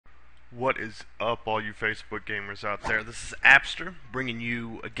What is up, all you Facebook gamers out there? This is Appster bringing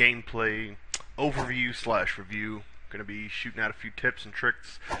you a gameplay overview slash review. Going to be shooting out a few tips and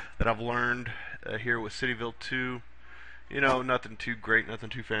tricks that I've learned here with CityVille 2. You know, nothing too great, nothing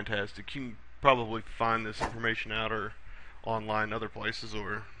too fantastic. You can probably find this information out or online other places,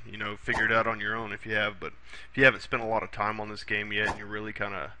 or figure it out on your own if you have. But if you haven't spent a lot of time on this game yet and you're really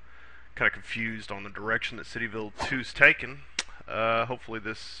kind of confused on the direction that CityVille 2's taken, hopefully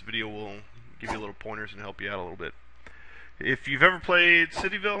this video will give you little pointers and help you out a little bit. If you've ever played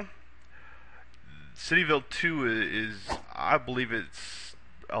CityVille, CityVille 2 I believe it's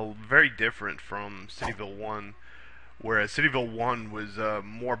very different from CityVille 1, whereas CityVille 1 was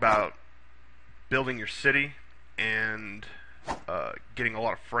more about building your city and getting a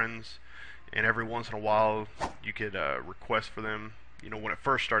lot of friends, and every once in a while you could request for them. When it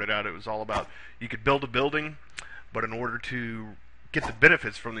first started out, it was all about you could build a building, but in order to get the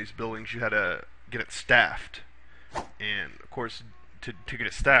benefits from these buildings, you had to get it staffed. And of course, to get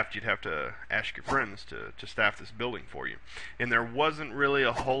it staffed, you'd have to ask your friends to staff this building for you. And there wasn't really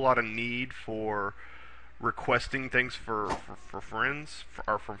a whole lot of need for requesting things for friends,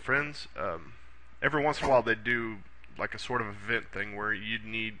 or from friends. Every once in a while, they'd do like a sort of event thing where you'd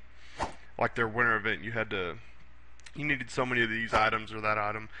need, like their winter event, you needed so many of these items or that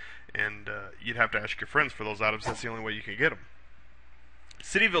item, and you'd have to ask your friends for those items. That's the only way you could get them.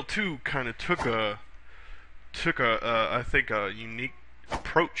 CityVille 2 kind of took a I think a unique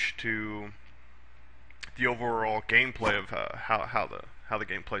approach to the overall gameplay of how the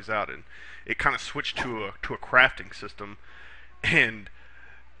game plays out, and it kind of switched to a crafting system. And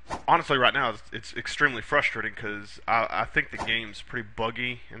honestly, right now it's extremely frustrating because I think the game's pretty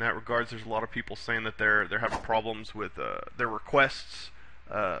buggy in that regards. There's a lot of people saying that they're having problems with their requests,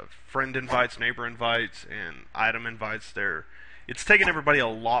 friend invites, neighbor invites, and item invites. It's taken everybody a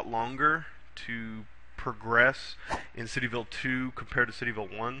lot longer to progress in CityVille 2 compared to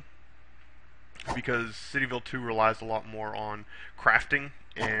CityVille 1, because CityVille 2 relies a lot more on crafting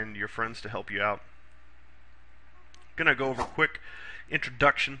and your friends to help you out. Gonna go over a quick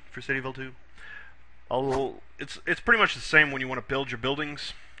introduction for CityVille 2. It's pretty much the same when you want to build your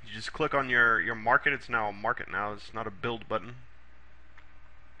buildings. You just click on your market. It's now a market now. It's not a build button.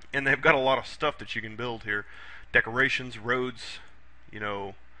 And they've got a lot of stuff that you can build here. Decorations, roads,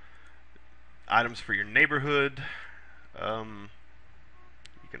 items for your neighborhood. You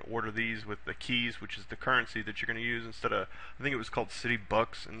can order these with the keys, which is the currency that you're going to use instead of, I think it was called City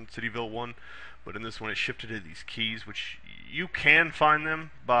Bucks in CityVille 1, but in this one it shifted to these keys, which you can find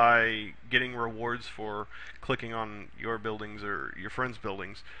them by getting rewards for clicking on your buildings or your friends'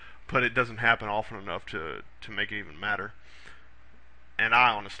 buildings, but it doesn't happen often enough to make it even matter. And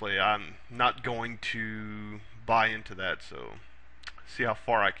I'm not going to buy into that, so see how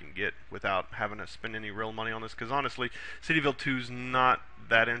far I can get without having to spend any real money on this, because honestly, CityVille 2 is not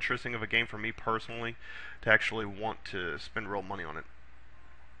that interesting of a game for me personally to actually want to spend real money on it.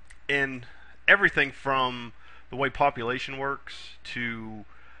 And everything from the way population works to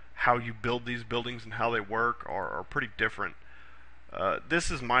how you build these buildings and how they work are pretty different. This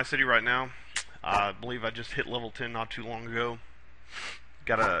is my city right now. I believe I just hit level 10 not too long ago.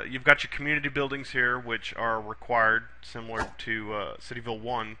 You've got your community buildings here, which are required, similar to CityVille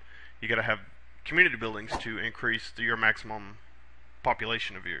 1. You got to have community buildings to increase your maximum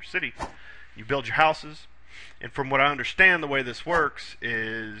population of your city. You build your houses, and from what I understand, the way this works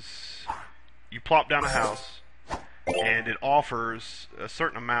is you plop down a house, and it offers a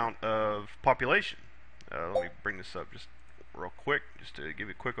certain amount of population. Let me bring this up just real quick, just to give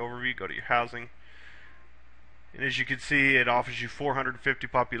you a quick overview. Go to your housing. And as you can see, it offers you 450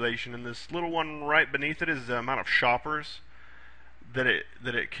 population, and this little one right beneath it is the amount of shoppers that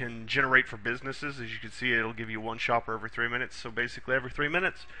it can generate for businesses. As you can see, it'll give you one shopper every 3 minutes. So basically, every 3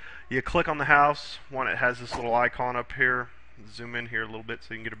 minutes, you click on the house. It has this little icon up here. Zoom in here a little bit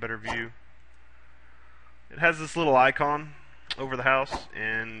so you can get a better view. It has this little icon over the house,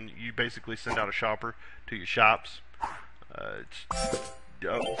 and you basically send out a shopper to your shops.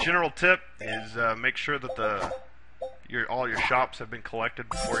 General tip is make sure that all your shops have been collected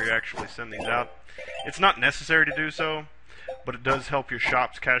before you actually send these out. It's not necessary to do so, but it does help your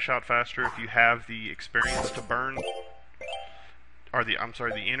shops cash out faster if you have the experience to burn, or the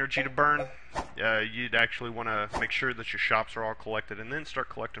energy to burn. You'd actually want to make sure that your shops are all collected and then start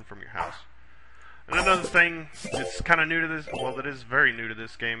collecting from your house. And another thing that's kind of new to this, well, that is very new to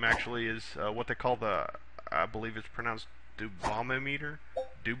this game actually, is what they call I believe it's pronounced Dubameter.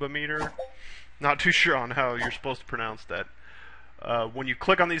 Not too sure on how you're supposed to pronounce that. When you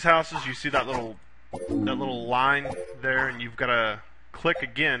click on these houses, you see that little line there, and you've got to click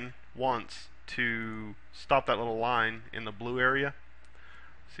again once to stop that little line in the blue area.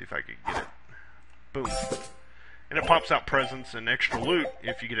 See if I can get it. Boom. And it pops out presents and extra loot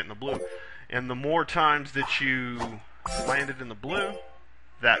if you get it in the blue. And the more times that you land it in the blue,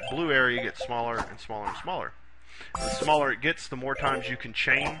 that blue area gets smaller and smaller and smaller. The smaller it gets, the more times you can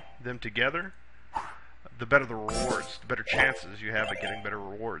chain them together, the better the rewards, the better chances you have at getting better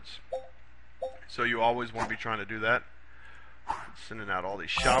rewards. So you always want to be trying to do that. Sending out all these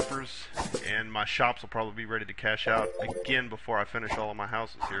shoppers, and my shops will probably be ready to cash out again before I finish all of my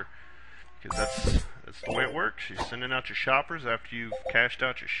houses here, because that's the way it works. You're sending out your shoppers after you've cashed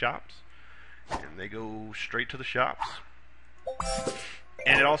out your shops, and they go straight to the shops.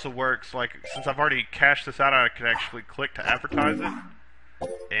 And it also works, like, since I've already cashed this out, I can actually click to advertise it,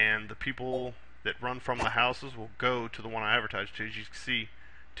 and the people that run from the houses will go to the one I advertised to. As you can see,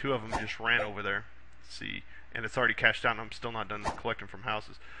 2 of them just ran over there. Let's see, and it's already cashed out, and I'm still not done collecting from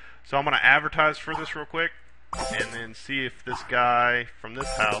houses. So I'm going to advertise for this real quick, and then see if this guy from this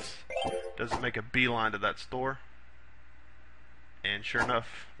house doesn't make a beeline to that store. And sure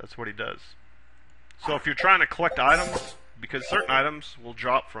enough, that's what he does. So if you're trying to collect items, because certain items will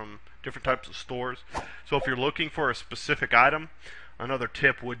drop from different types of stores, so if you're looking for a specific item, another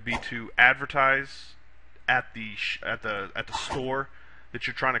tip would be to advertise at the store that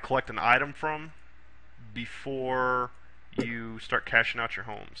you're trying to collect an item from before you start cashing out your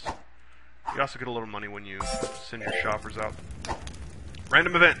homes. You also get a little money when you send your shoppers out.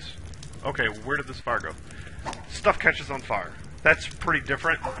 Random events. Okay, where did this fire go? Stuff catches on fire. That's pretty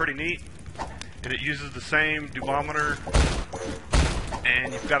different, pretty neat. And it uses the same dubometer,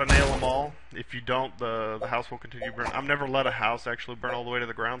 and you've got to nail them all. If you don't, the house will continue to burn. I've never let a house actually burn all the way to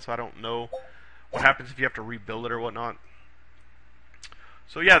the ground, so I don't know what happens if you have to rebuild it or whatnot.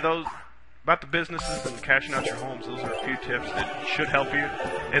 So yeah, those about the businesses and cashing out your homes, those are a few tips that should help you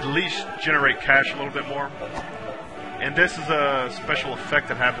at least generate cash a little bit more. And this is a special effect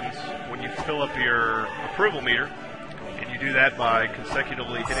that happens when you fill up your approval meter, and you do that by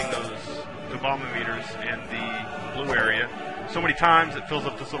consecutively hitting those meters in the blue area so many times it fills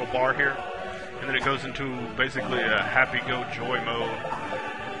up this little bar here, and then it goes into basically a happy-go-joy mode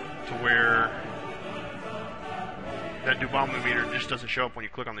to where that meter just doesn't show up when you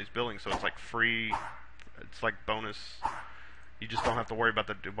click on these buildings, so it's like free, it's like bonus. You just don't have to worry about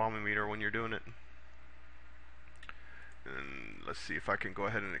the meter when you're doing it. And let's see if I can go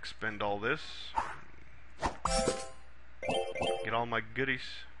ahead and expend all this. Get all my goodies.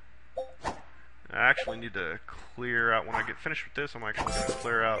 I actually need to clear out, when I get finished with this, I'm actually going to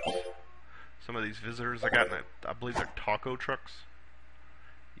clear out some of these visitors I got in I believe they're taco trucks.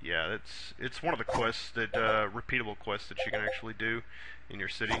 Yeah, it's one of the quests that, repeatable quests that you can actually do in your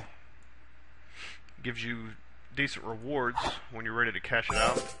city. Gives you decent rewards when you're ready to cash it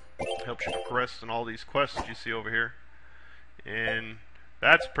out. Helps you progress in all these quests that you see over here. And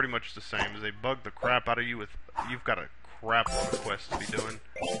that's pretty much the same, as they bug the crap out of you with, you've got a crap load of quests to be doing.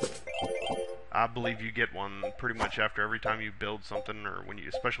 I believe you get one pretty much after every time you build something, or when you,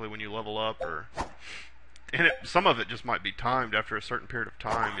 especially when you level up, or and some of it just might be timed after a certain period of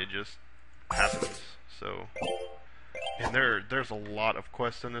time. It just happens. So, and there's a lot of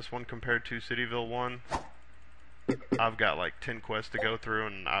quests in this one compared to CityVille 1. I've got like 10 quests to go through,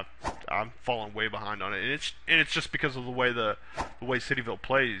 and I'm falling way behind on it. And it's just because of the way CityVille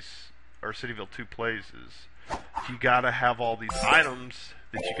plays, or CityVille 2 plays, is you gotta have all these items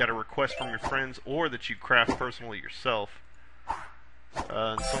that you gotta request from your friends, or that you craft personally yourself.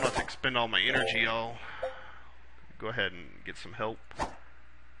 And so not to expend all my energy, I'll go ahead and get some help.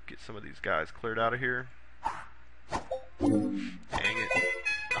 Get some of these guys cleared out of here. Dang it.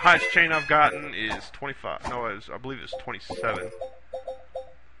 The highest chain I've gotten is 25. No, I believe it's 27.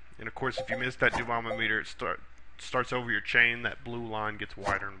 And of course, if you miss that meter, it starts over your chain. That blue line gets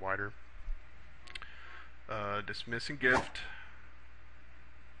wider and wider. Dismissing gift.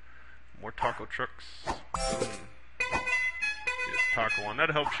 More taco trucks. Boom. Just taco one. That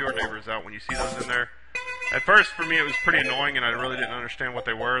helps your neighbors out when you see those in there. At first, for me, it was pretty annoying, and I really didn't understand what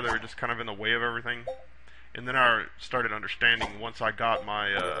they were. They were just kind of in the way of everything. And then I started understanding once I got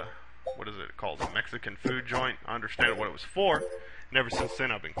my, what is it called, a Mexican food joint. I understand what it was for, and ever since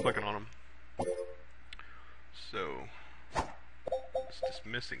then I've been clicking on them. So, it's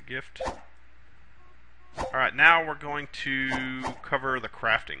dismissing gift. Alright, now we're going to cover the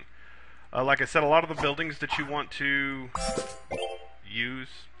crafting. Like I said, a lot of the buildings that you want to use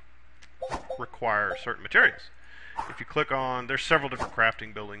require certain materials. If you click on, there's several different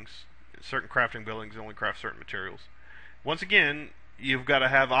crafting buildings. Certain crafting buildings only craft certain materials. Once again, you've got to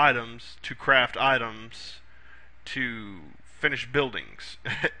have items to craft items to finish buildings.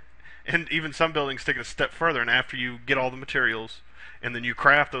 And even some buildings take it a step further, and after you get all the materials, and then you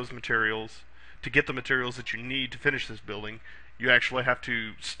craft those materials to get the materials that you need to finish this building, you actually have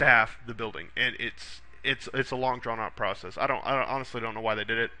to staff the building, and it's a long drawn out process. I honestly don't know why they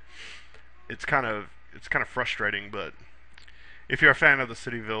did it. It's kind of frustrating, but if you're a fan of the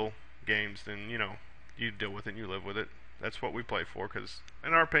CityVille games, then you deal with it and you live with it. That's what we play for, because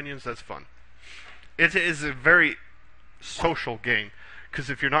in our opinions, that's fun. It is a very social game, because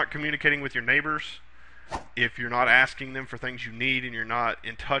if you're not communicating with your neighbors, if you're not asking them for things you need, and you're not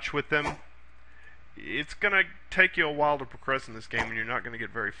in touch with them, it's going to take you a while to progress in this game, and you're not going to get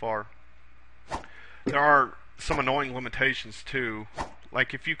very far. There are some annoying limitations too.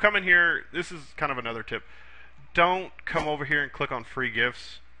 Like if you come in here, this is kind of another tip. Don't come over here and click on free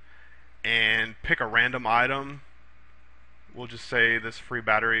gifts and pick a random item. We'll just say this free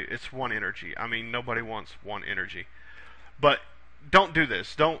battery, it's 1 energy. I mean, nobody wants 1 energy. But don't do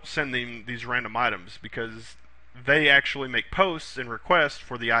this. Don't send them these random items, because they actually make posts and requests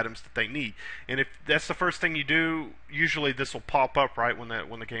for the items that they need. And if that's the first thing you do, usually this will pop up right when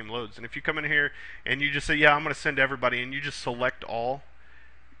the game loads. And if you come in here and you just say, yeah, I'm going to send everybody, and you just select all,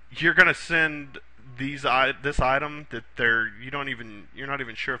 you're going to send this item that you're not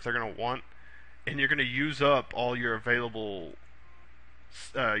even sure if they're going to want, and you're going to use up all your available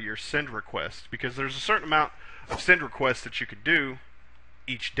your send requests, because there's a certain amount of send requests that you could do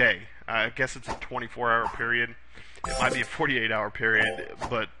each day. I guess it's a 24-hour period. It might be a 48-hour period,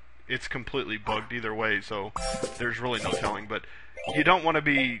 but it's completely bugged either way, so there's really no telling. But you don't want to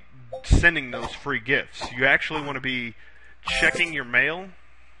be sending those free gifts. You actually want to be checking your mail.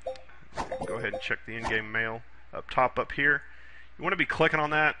 Go ahead and check the in-game mail up top up here. You want to be clicking on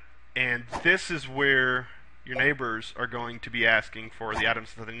that, and this is where your neighbors are going to be asking for the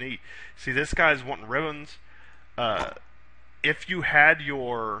items that they need. See, this guy's wanting ribbons. If you had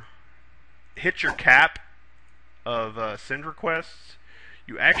hit your cap of send requests,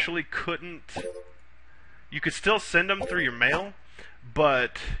 you actually couldn't. You could still send them through your mail,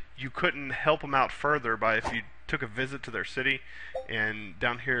 but you couldn't help them out further by if you took a visit to their city. And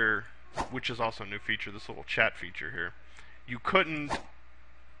down here, which is also a new feature, this little chat feature here, you couldn't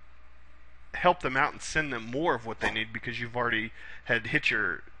help them out and send them more of what they need, because you've already had hit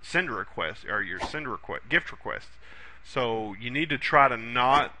your send request or your gift request. So you need to try to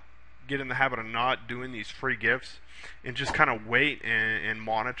not get in the habit of not doing these free gifts, and just kind of wait and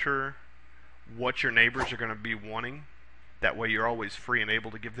monitor what your neighbors are going to be wanting. That way you're always free and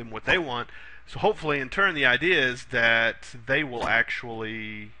able to give them what they want. So hopefully in turn the idea is that they will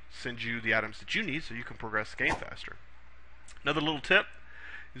actually send you the items that you need so you can progress the game faster. Another little tip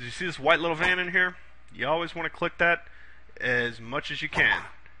is, you see this white little van in here? You always want to click that as much as you can,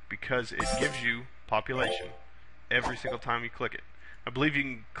 because it gives you population every single time you click it. I believe you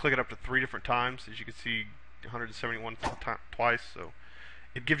can click it up to 3 different times. As you can see, 171 twice, so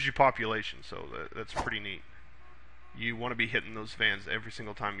it gives you population, so that's pretty neat. You want to be hitting those vans every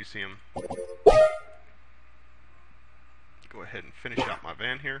single time you see them. Go ahead and finish out my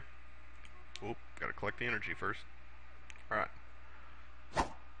van here. Oop, gotta collect the energy first. Alright.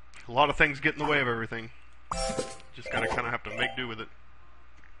 A lot of things get in the way of everything. Just gotta kind of have to make do with it.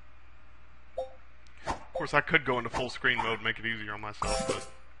 Of course, I could go into full screen mode, make it easier on myself,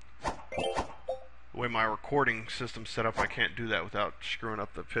 but the way my recording system's set up, I can't do that without screwing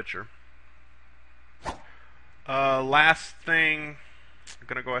up the picture. Last thing, I'm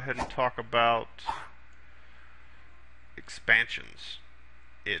going to go ahead and talk about expansions.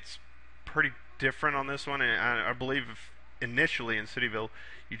 It's pretty different on this one, and I believe initially in CityVille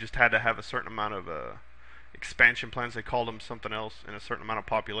you just had to have a certain amount of expansion plans. They called them something else, and a certain amount of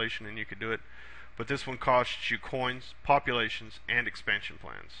population, and you could do it. But this one costs you coins, populations, and expansion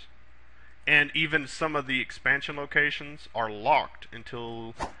plans. And even some of the expansion locations are locked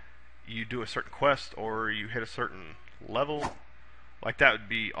until you do a certain quest or you hit a certain level. Like, that would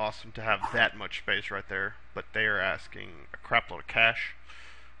be awesome to have that much space right there. But they are asking a crap load of cash,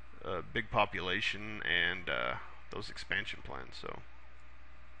 a big population, and those expansion plans. So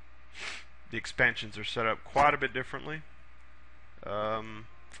the expansions are set up quite a bit differently.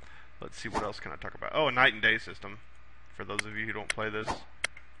 Let's see, what else can I talk about? Oh, a night and day system, for those of you who don't play this.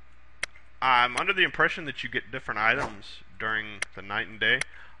 I'm under the impression that you get different items during the night and day.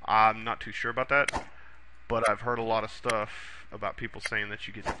 I'm not too sure about that, but I've heard a lot of stuff about people saying that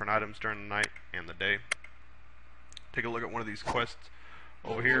you get different items during the night and the day. Take a look at one of these quests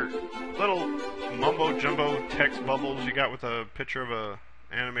over here. Little mumbo jumbo text bubbles you got with a picture of a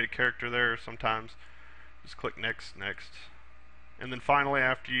animated character there sometimes. Just click next, next. And then finally,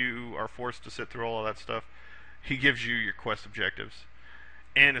 after you are forced to sit through all of that stuff, he gives you your quest objectives.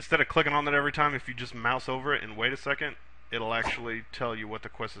 And instead of clicking on that every time, if you just mouse over it and wait a second, it'll actually tell you what the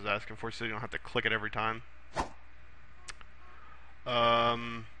quest is asking for, so you don't have to click it every time.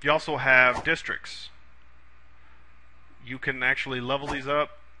 You also have districts. You can actually level these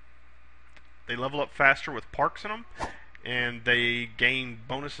up. They level up faster with parks in them, and they gain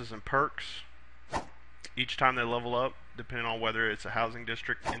bonuses and perks each time they level up, depending on whether it's a housing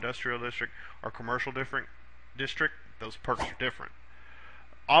district, industrial district, or commercial district. Those perks are different.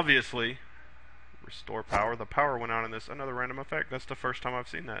 Obviously, restore power. The power went out in this. Another random effect. That's the first time I've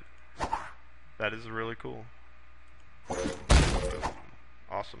seen that. That is really cool.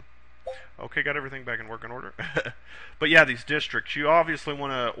 Awesome. Okay, got everything back in working order. But yeah, these districts, you obviously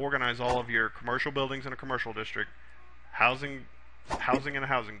want to organize all of your commercial buildings in a commercial district, housing in a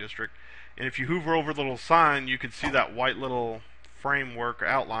housing district, and if you hover over the little sign, you can see that white little framework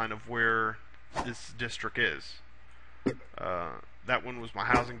outline of where this district is. That one was my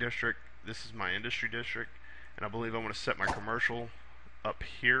housing district. This is my industry district, and I believe I'm going to set my commercial up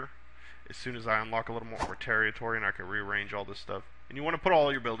here as soon as I unlock a little more territory and I can rearrange all this stuff. And you want to put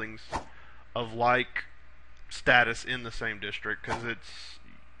all your buildings of like status in the same district, because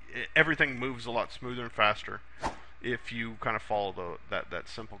everything moves a lot smoother and faster if you kind of follow that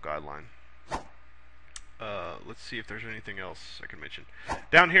simple guideline. Let's see if there's anything else I can mention.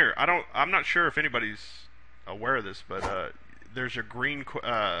 Down here, I'm not sure if anybody's aware of this, but there's a green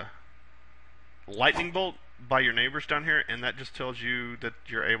lightning bolt by your neighbors down here, and that just tells you that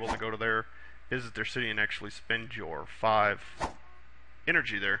you're able to go to there, visit their city, and actually spend your 5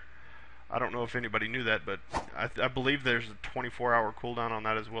 energy there. I don't know if anybody knew that, but I believe there's a 24-hour cooldown on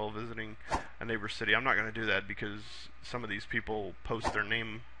that as well, visiting a neighbor's city. I'm not going to do that because some of these people post their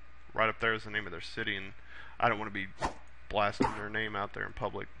name right up there as the name of their city, and I don't want to be blasting their name out there in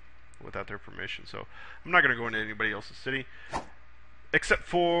public without their permission. So I'm not going to go into anybody else's city, except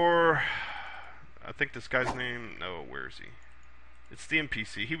for, I think this guy's name, no, where is he? It's the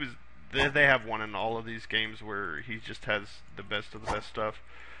NPC. They have one in all of these games where he just has the best of the best stuff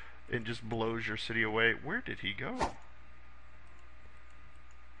and just blows your city away. Where did he go?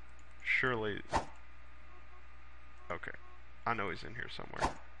 Surely. Okay. I know he's in here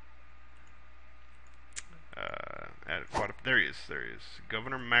somewhere. There he is. There he is.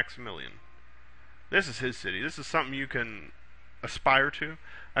 Governor Maximilian. This is his city. This is something you can aspire to,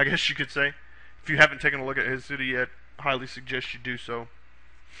 I guess you could say. If you haven't taken a look at his city yet, highly suggest you do so.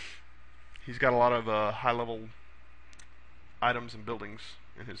 He's got a lot of high-level items and buildings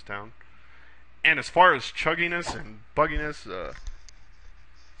in his town. And as far as chugginess and bugginess,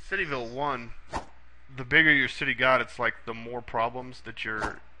 CityVille 1, the bigger your city got, it's like the more problems that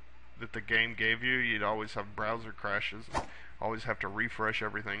the game gave you. You'd always have browser crashes, and always have to refresh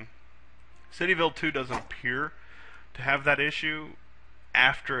everything. CityVille 2 doesn't appear to have that issue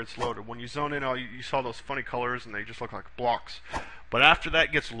after it's loaded. When you zone in, you saw those funny colors and they just look like blocks. But after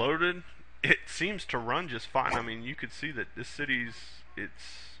that gets loaded, it seems to run just fine. I mean, you could see that this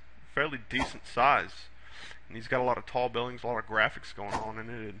it's fairly decent size, and he's got a lot of tall buildings, a lot of graphics going on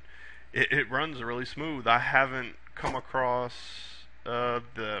in it. It runs really smooth. I haven't come across the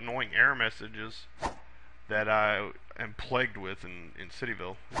annoying error messages that I am plagued with in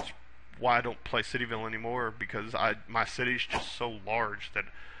CityVille. It's why I don't play CityVille anymore, because my city's just so large that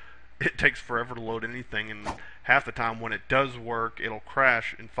it takes forever to load anything, and half the time when it does work, it'll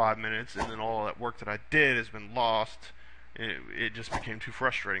crash in 5 minutes, and then all that work that I did has been lost. It just became too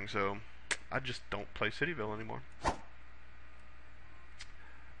frustrating, so I just don't play CityVille anymore.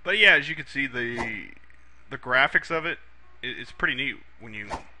 But yeah, as you can see, the graphics of it's pretty neat when you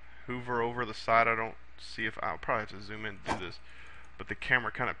hover over the side. I don't see if I'll probably have to zoom in to do this, but the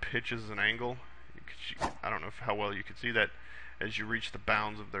camera kind of pitches an angle. I don't know how well you can see that as you reach the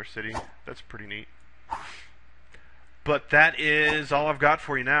bounds of their city. That's pretty neat. But that is all I've got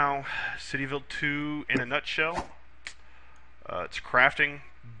for you now. CityVille 2 in a nutshell. It's crafting,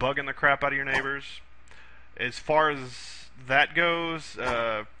 bugging the crap out of your neighbors. As far as that goes,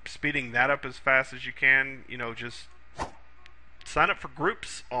 speeding that up as fast as you can, just sign up for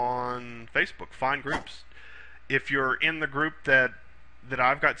groups on Facebook. Find groups. If you're in the group that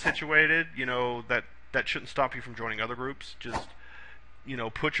I've got situated, that shouldn't stop you from joining other groups. Just,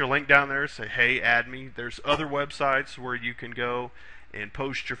 put your link down there, say, hey, add me. There's other websites where you can go and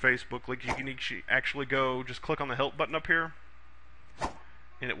post your Facebook link. You can actually go, just click on the help button up here,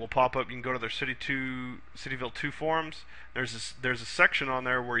 and it will pop up. You can go to their CityVille 2 forums. There's a section on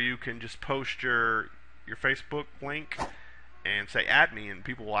there where you can just post your Facebook link and say add me, and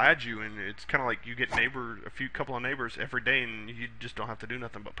people will add you, and it's kind of like you get couple of neighbors every day, and you just don't have to do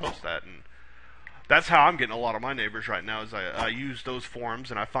nothing but post that. And that's how I'm getting a lot of my neighbors right now. Is I use those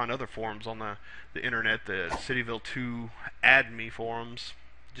forums, and I find other forums on the internet, the CityVille 2 Add Me forums.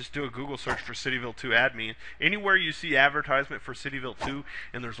 Just do a Google search for CityVille 2 Add Me. Anywhere you see advertisement for CityVille 2,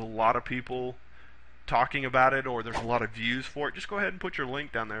 and there's a lot of people talking about it, or there's a lot of views for it, just go ahead and put your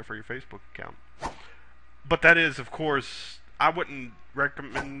link down there for your Facebook account. But that is, of course, I wouldn't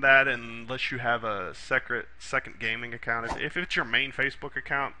recommend that unless you have a second gaming account. If it's your main Facebook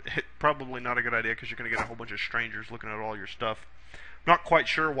account, it's probably not a good idea, because you're going to get a whole bunch of strangers looking at all your stuff. Not quite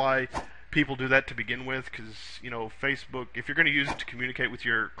sure why people do that to begin with, because, you know, Facebook, if you're going to use it to communicate with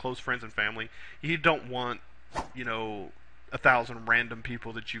your close friends and family, you don't want, you know, 1,000 random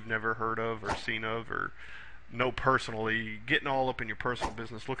people that you've never heard of or seen of or know personally getting all up in your personal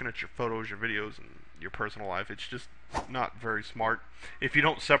business, looking at your photos, your videos, and your personal life. It's just not very smart. If you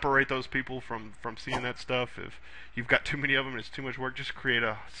don't separate those people from seeing that stuff, if you've got too many of them and it's too much work, just create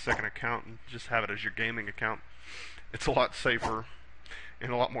a second account and just have it as your gaming account. It's a lot safer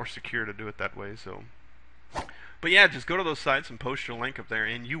and a lot more secure to do it that way. So, but yeah, just go to those sites and post your link up there,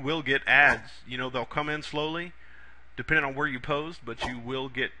 and you will get ads. You know, they'll come in slowly depending on where you post, but you will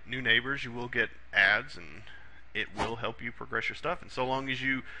get new neighbors, you will get ads, and it will help you progress your stuff. And so long as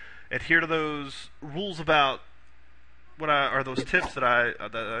you adhere to those rules about those tips that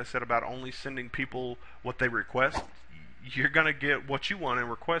I said about only sending people what they request, you're gonna get what you want and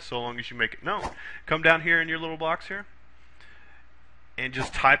request, so long as you make it known. Come down here in your little box here and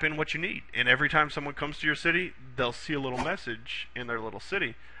just type in what you need, and every time someone comes to your city, they'll see a little message in their little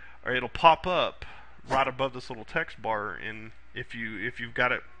city, or it'll pop up right above this little text bar. And if you've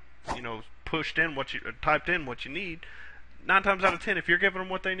got it, you know, typed in what you need, 9 times out of 10, if you're giving them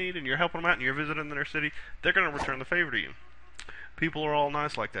what they need and you're helping them out and you're visiting their city, they're going to return the favor to you. People are all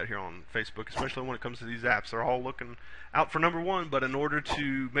nice like that here on Facebook, especially when it comes to these apps. They're all looking out for number one, but in order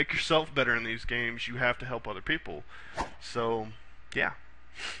to make yourself better in these games, you have to help other people. So, yeah.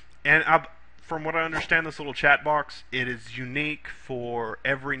 And from what I understand, this little chat box, it is unique for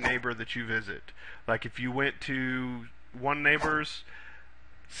every neighbor that you visit. Like, if you went to one neighbor's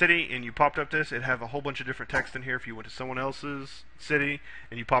city and you popped up this, it'd have a whole bunch of different text in here. If you went to someone else's city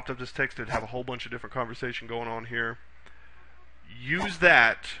and you popped up this text, it'd have a whole bunch of different conversation going on here. Use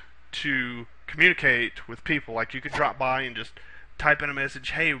that to communicate with people. Like, you could drop by and just type in a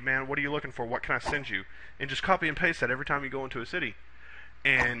message, hey man, what are you looking for, what can I send you, and just copy and paste that every time you go into a city,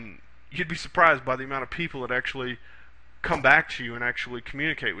 and you'd be surprised by the amount of people that actually come back to you and actually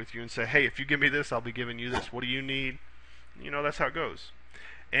communicate with you and say, hey, if you give me this, I'll be giving you this, what do you need? You know, that's how it goes.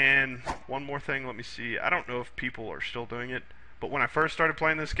 And one more thing, let me see, I don't know if people are still doing it, but when I first started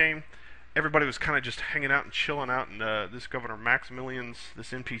playing this game, everybody was kind of just hanging out and chilling out in this Governor Maximilian's, this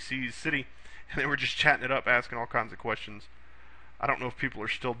NPC's city, and they were just chatting it up, asking all kinds of questions. I don't know if people are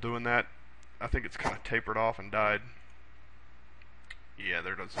still doing that. I think it's kind of tapered off and died. Yeah,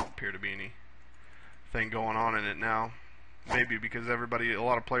 there doesn't appear to be anything going on in it now. Maybe because a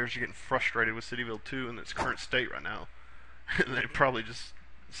lot of players are getting frustrated with CityVille 2 in its current state right now. And they probably just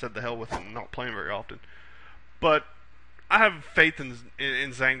said the hell with it and not playing very often. But I have faith in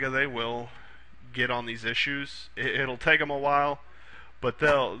Zynga. They will get on these issues. It'll take them a while, but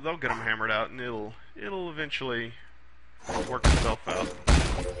they'll get them hammered out, and it'll eventually work itself out.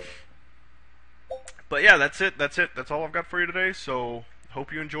 But yeah, that's it. That's all I've got for you today. So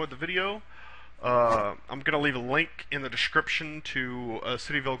hope you enjoyed the video. I'm gonna leave a link in the description to a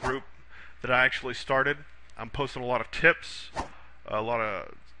CityVille group that I actually started. I'm posting a lot of tips, a lot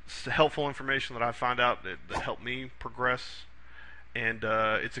of helpful information that I find out that helped me progress, and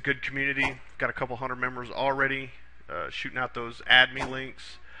it's a good community. Got a couple hundred members already, shooting out those add me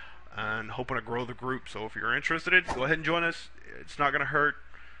links and hoping to grow the group. So if you're interested, go ahead and join us. It's not going to hurt.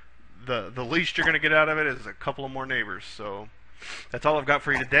 The least you're going to get out of it is a couple of more neighbors. So that's all I've got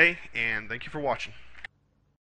for you today, and thank you for watching.